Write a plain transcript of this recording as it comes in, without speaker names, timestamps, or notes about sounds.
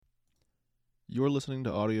You're listening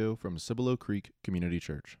to audio from Cibolo Creek Community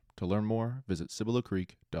Church. To learn more, visit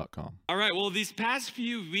ciboloCreek.com. All right, well, these past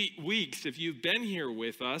few weeks, if you've been here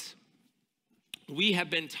with us, we have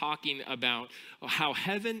been talking about how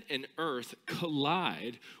heaven and earth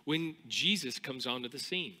collide when Jesus comes onto the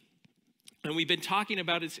scene. And we've been talking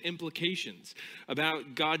about its implications,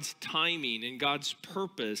 about God's timing and God's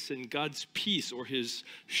purpose and God's peace, or his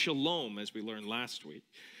shalom, as we learned last week.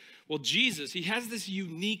 Well, Jesus, he has this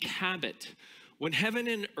unique habit. When heaven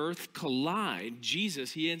and earth collide,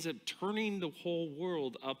 Jesus, he ends up turning the whole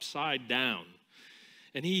world upside down.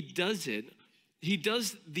 And he does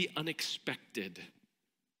the unexpected.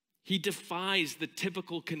 He defies the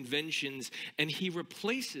typical conventions, and he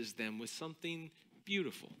replaces them with something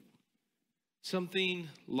beautiful, something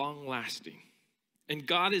long-lasting. And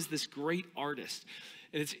God is this great artist.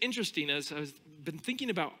 And it's interesting, as I've been thinking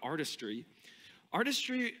about artistry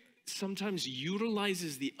sometimes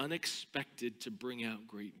utilizes the unexpected to bring out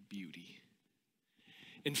great beauty.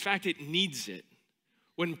 In fact, it needs it.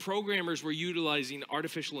 When programmers were utilizing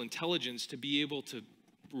artificial intelligence to be able to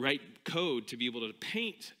write code, to be able to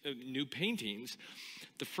paint new paintings,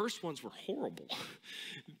 the first ones were horrible.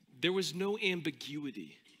 There was no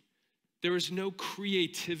ambiguity. There was no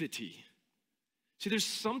creativity. See, there's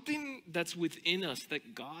something that's within us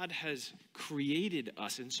that God has created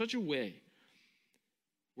us in such a way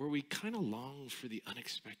where we kind of long for the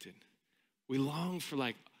unexpected. We long for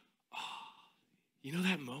you know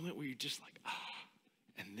that moment where you're just like,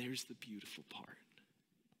 and there's the beautiful part.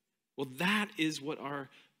 Well, that is what our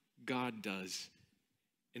God does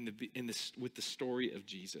with the story of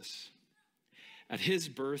Jesus. At his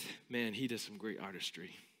birth, man, he does some great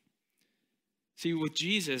artistry. See, with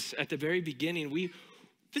Jesus, at the very beginning,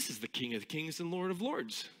 this is the King of Kings and Lord of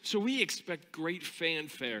Lords. So we expect great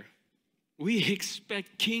fanfare. We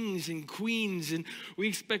expect kings and queens, and we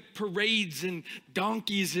expect parades and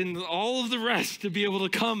donkeys and all of the rest to be able to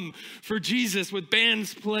come for Jesus with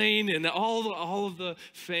bands playing and all of the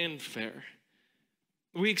fanfare.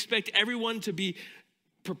 We expect everyone to be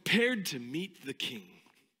prepared to meet the King.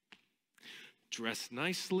 Dressed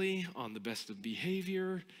nicely, on the best of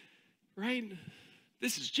behavior, right?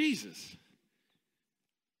 This is Jesus.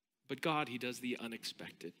 But God, he does the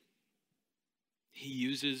unexpected. He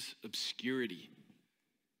uses obscurity.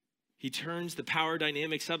 He turns the power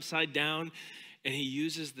dynamics upside down, and he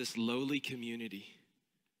uses this lowly community.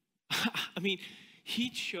 I mean, he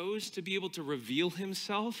chose to be able to reveal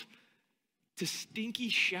himself to stinky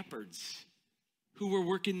shepherds who were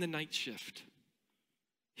working the night shift.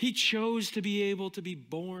 He chose to be able to be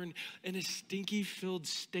born in a stinky-filled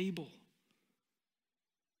stable.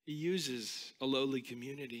 He uses a lowly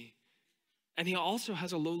community, and he also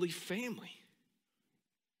has a lowly family.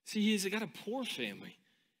 See, he's got a poor family,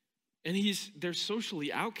 and they're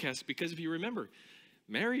socially outcast because if you remember,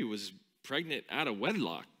 Mary was pregnant out of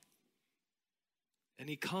wedlock, and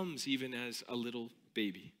he comes even as a little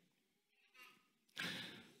baby.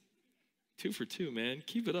 2 for 2, man.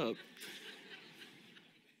 Keep it up.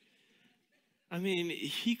 I mean,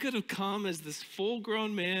 he could have come as this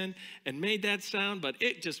full-grown man and made that sound, but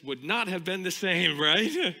it just would not have been the same,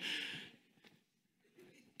 right?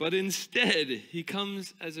 But instead, he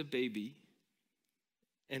comes as a baby,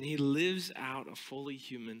 and he lives out a fully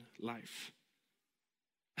human life.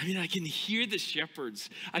 I mean, I can hear the shepherds.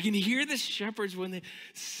 I can hear the shepherds when they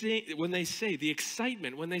say the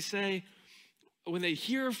excitement, when they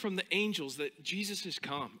hear from the angels that Jesus has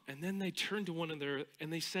come, and then they turn to one another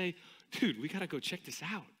and they say, dude, we got to go check this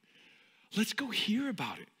out. Let's go hear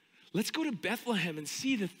about it. Let's go to Bethlehem and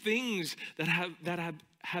see the things that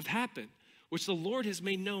have happened, which the Lord has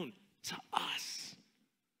made known to us.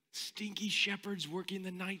 Stinky shepherds working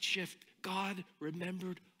the night shift. God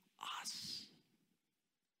remembered us.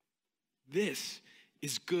 This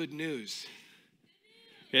is good news.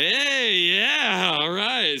 Hey, yeah, all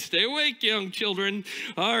right. Stay awake, young children.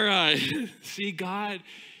 All right. See, God,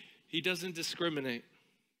 he doesn't discriminate.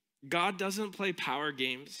 God doesn't play power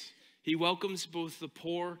games. He welcomes both the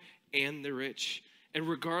poor and the rich. And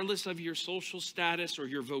regardless of your social status or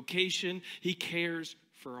your vocation, he cares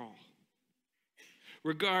for all.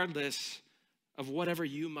 Regardless of whatever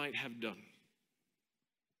you might have done.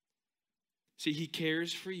 See, he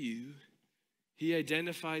cares for you. He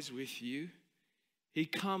identifies with you. He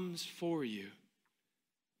comes for you.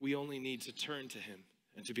 We only need to turn to him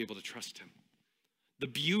and to be able to trust him. The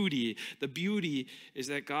beauty is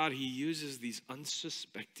that God, he uses these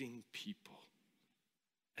unsuspecting people.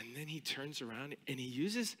 And then he turns around and he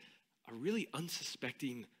uses a really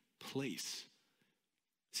unsuspecting place.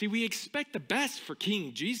 See, we expect the best for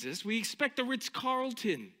King Jesus. We expect the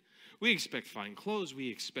Ritz-Carlton. We expect fine clothes. We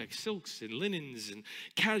expect silks and linens and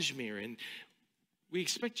cashmere. And we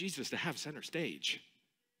expect Jesus to have center stage.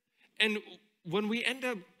 And when we end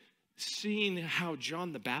up seeing how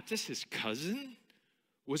John the Baptist, his cousin,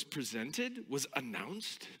 was presented, was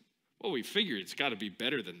announced, well, we figure it's got to be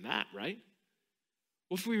better than that, right?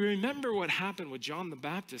 Well, if we remember what happened with John the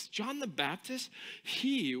Baptist,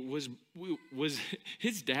 he was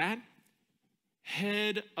his dad,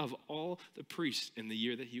 head of all the priests in the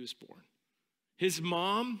year that he was born. His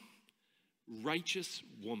mom, righteous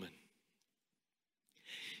woman.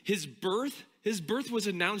 His birth was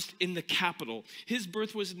announced in the capital. His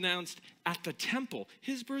birth was announced at the temple.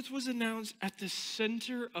 His birth was announced at the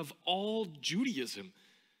center of all Judaism,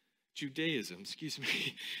 excuse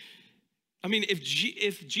me. I mean, if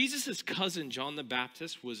Jesus' cousin John the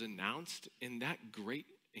Baptist was announced in that great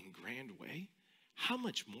and grand way, how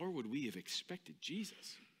much more would we have expected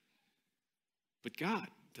Jesus? But God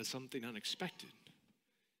does something unexpected.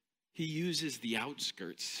 He uses the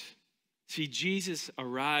outskirts. See, Jesus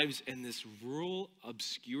arrives in this rural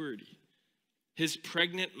obscurity. His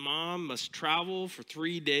pregnant mom must travel for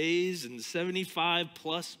 3 days and 75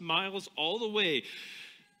 plus miles all the way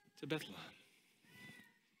to Bethlehem.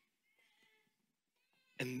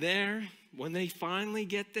 And there, when they finally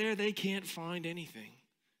get there, they can't find anything,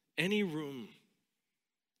 any room.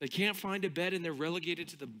 They can't find a bed, and they're relegated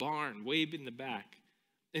to the barn way in the back.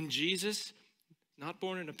 And Jesus, not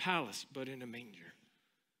born in a palace, but in a manger.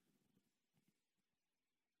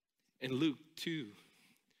 In Luke 2,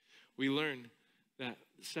 we learn that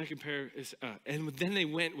the second pair is, and then they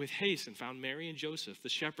went with haste and found Mary and Joseph. The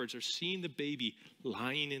shepherds are seeing the baby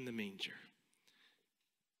lying in the manger.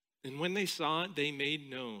 And when they saw it, they made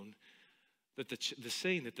known that the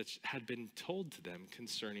saying that had been told to them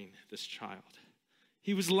concerning this child.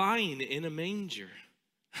 He was lying in a manger.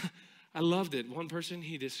 I loved it. One person,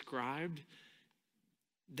 he described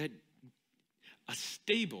that a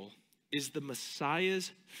stable is the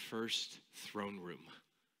Messiah's first throne room.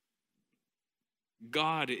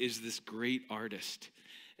 God is this great artist,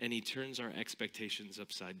 and he turns our expectations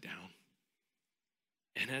upside down.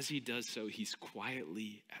 And as he does so, he's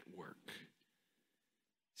quietly at work.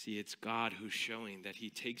 See, it's God who's showing that he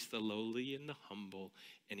takes the lowly and the humble,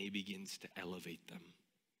 and he begins to elevate them.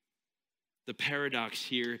 The paradox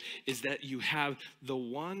here is that you have the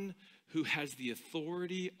one who has the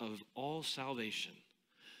authority of all salvation,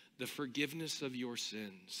 the forgiveness of your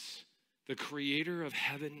sins, the creator of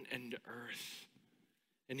heaven and earth.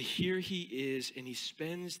 And here he is, and he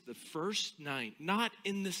spends the first night, not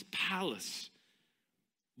in this palace,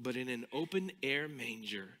 but in an open air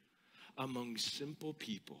manger among simple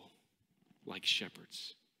people like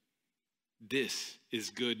shepherds. This is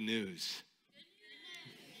good news.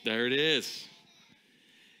 There it is.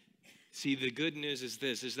 See, the good news is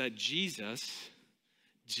this, is that Jesus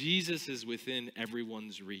is within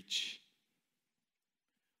everyone's reach.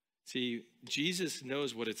 See, Jesus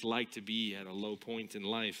knows what it's like to be at a low point in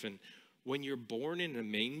life. And when you're born in a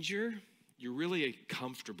manger, you're really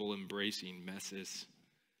comfortable embracing messes.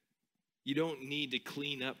 You don't need to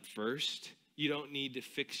clean up first. You don't need to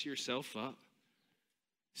fix yourself up.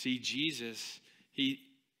 See, Jesus, he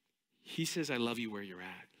says, I love you where you're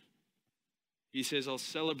at. He says, I'll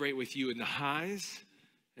celebrate with you in the highs,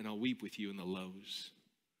 and I'll weep with you in the lows.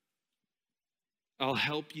 I'll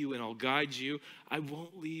help you and I'll guide you. I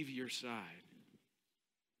won't leave your side.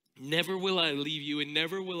 Never will I leave you, and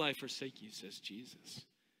never will I forsake you, says Jesus.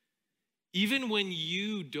 Even when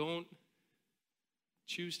you don't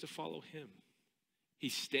choose to follow him, he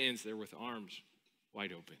stands there with arms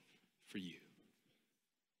wide open for you.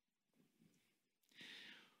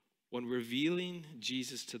 When revealing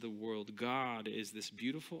Jesus to the world, God is this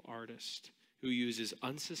beautiful artist who uses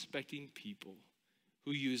unsuspecting people,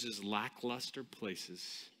 who uses lackluster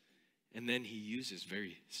places, and then he uses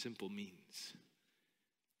very simple means.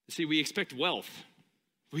 See, we expect wealth.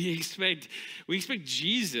 We expect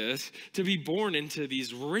Jesus to be born into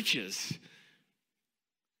these riches.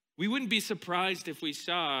 We wouldn't be surprised if we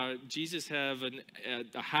saw Jesus have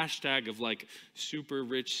a hashtag of like super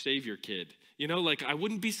rich savior kid. You know, like I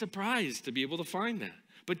wouldn't be surprised to be able to find that.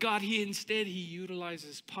 But God, he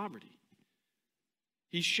utilizes poverty.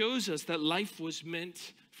 He shows us that life was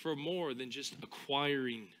meant for more than just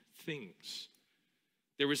acquiring things.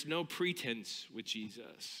 There was no pretense with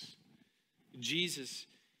Jesus. Jesus,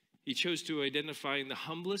 he chose to identify in the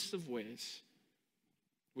humblest of ways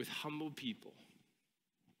with humble people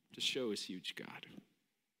to show his huge God.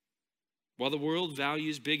 While the world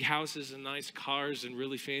values big houses and nice cars and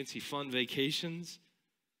really fancy fun vacations,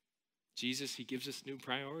 Jesus, he gives us new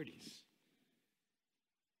priorities.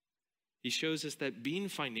 He shows us that being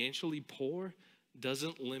financially poor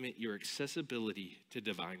doesn't limit your accessibility to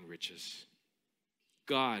divine riches.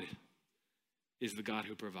 God is the God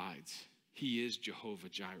who provides. He is Jehovah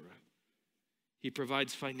Jireh. He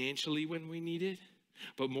provides financially when we need it,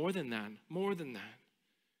 but more than that,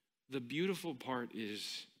 the beautiful part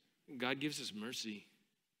is God gives us mercy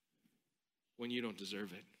when you don't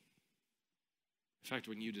deserve it. In fact,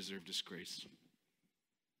 when you deserve disgrace.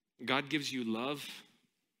 God gives you love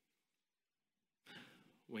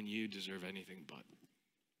when you deserve anything but.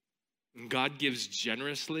 And God gives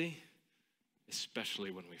generously,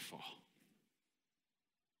 especially when we fall.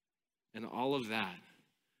 And all of that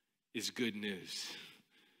is good news.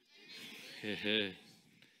 And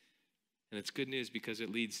it's good news because it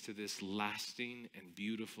leads to this lasting and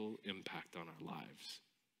beautiful impact on our lives.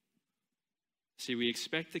 See, we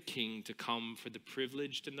expect the King to come for the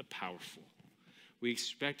privileged and the powerful. We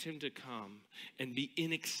expect him to come and be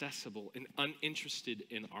inaccessible and uninterested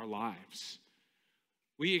in our lives.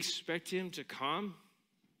 We expect him to come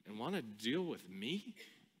and want to deal with me?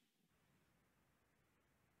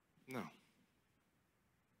 No.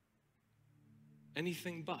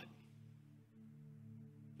 Anything but.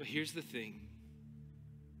 But here's the thing.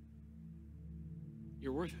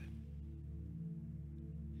 You're worth it.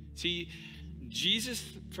 See, Jesus,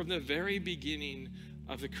 from the very beginning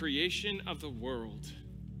of the creation of the world,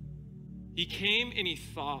 he came and he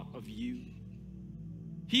thought of you.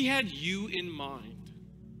 He had you in mind.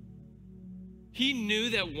 He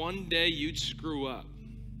knew that one day you'd screw up,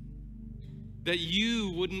 that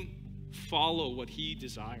you wouldn't follow what he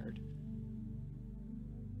desired.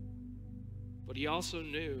 But he also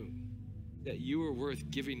knew that you were worth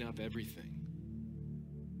giving up everything.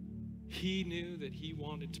 He knew that he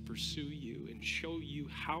wanted to pursue you and show you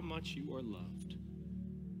how much you are loved,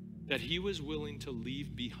 that he was willing to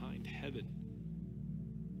leave behind heaven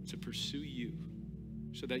to pursue you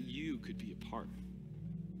so that you could be a part.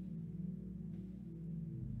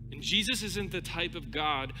 And Jesus isn't the type of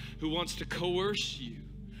God who wants to coerce you,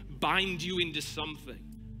 bind you into something.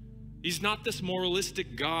 He's not this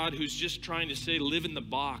moralistic God who's just trying to say, live in the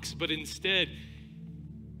box, but instead,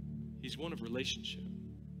 he's one of relationship.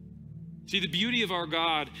 See, the beauty of our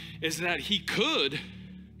God is that he could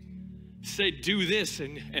say, do this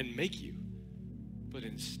and make you. But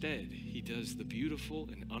instead, he does the beautiful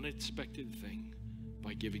and unexpected thing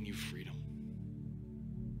by giving you freedom.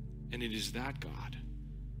 And it is that God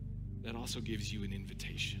that also gives you an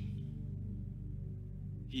invitation.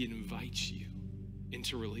 He invites you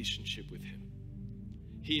into relationship with him.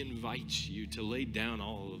 He invites you to lay down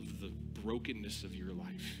all of the brokenness of your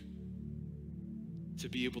life, to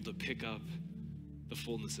be able to pick up the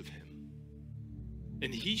fullness of him.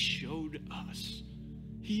 And he showed us,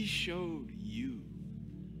 he showed you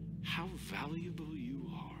how valuable you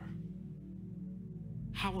are,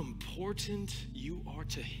 how important you are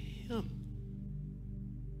to him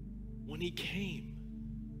when he came.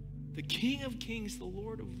 The King of Kings, the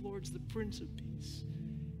Lord of Lords, the Prince of Peace.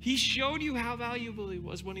 He showed you how valuable he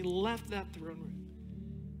was when he left that throne room.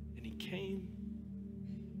 And he came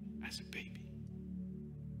as a baby.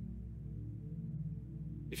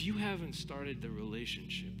 If you haven't started the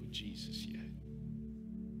relationship with Jesus yet,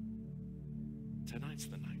 tonight's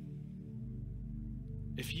the night.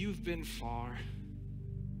 If you've been far,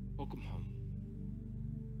 welcome home.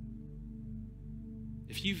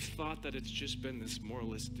 If you've thought that it's just been this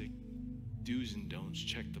moralistic do's and don'ts,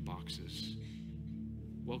 check the boxes,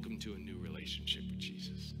 welcome to a new relationship with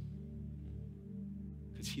Jesus.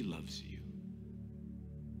 Because he loves you.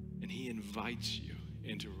 And he invites you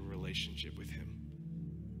into a relationship with him.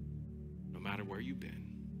 No matter where you've been,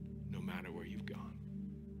 no matter where you've gone,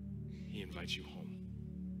 he invites you home.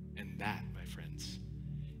 And that, my friends,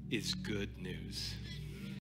 is good news.